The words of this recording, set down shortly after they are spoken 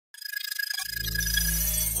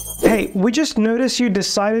Hey, we just noticed you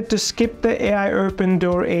decided to skip the AI Open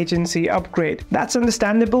Door agency upgrade. That's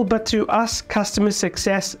understandable, but to us, customer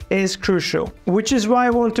success is crucial, which is why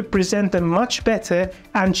I want to present a much better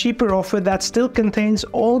and cheaper offer that still contains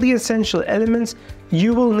all the essential elements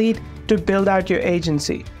you will need to build out your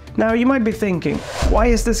agency. Now you might be thinking, why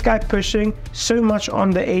is this guy pushing so much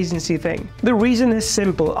on the agency thing? The reason is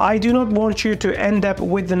simple. I do not want you to end up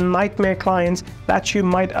with the nightmare clients that you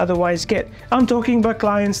might otherwise get. I'm talking about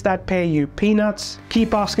clients that pay you peanuts,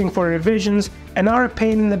 keep asking for revisions, and are a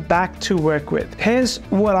pain in the back to work with. Here's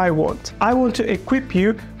what I want. I want to equip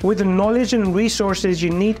you with the knowledge and resources you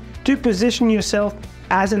need to position yourself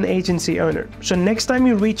as an agency owner. So next time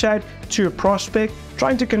you reach out to a prospect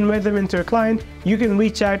trying to convert them into a client, you can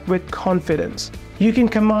reach out with confidence. You can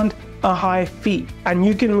command a high fee and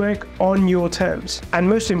you can work on your terms. And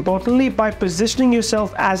most importantly, by positioning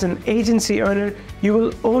yourself as an agency owner, you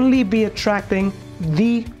will only be attracting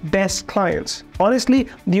the best clients. Honestly,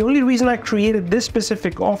 the only reason I created this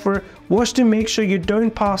specific offer was to make sure you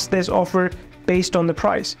don't pass this offer based on the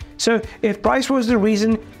price. So if price was the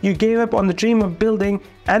reason you gave up on the dream of building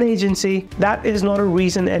an agency, that is not a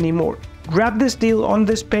reason anymore. Grab this deal on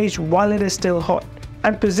this page while it is still hot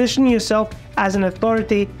and position yourself as an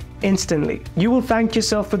authority instantly. You will thank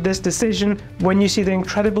yourself for this decision when you see the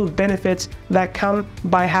incredible benefits that come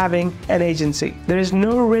by having an agency. There is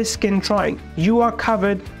no risk in trying. You are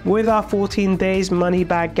covered with our 14 days money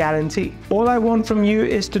back guarantee. All I want from you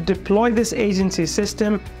is to deploy this agency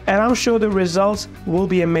system, and I'm sure the results will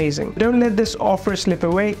be amazing. Don't let this offer slip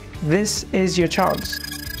away. This is your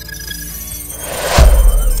chance.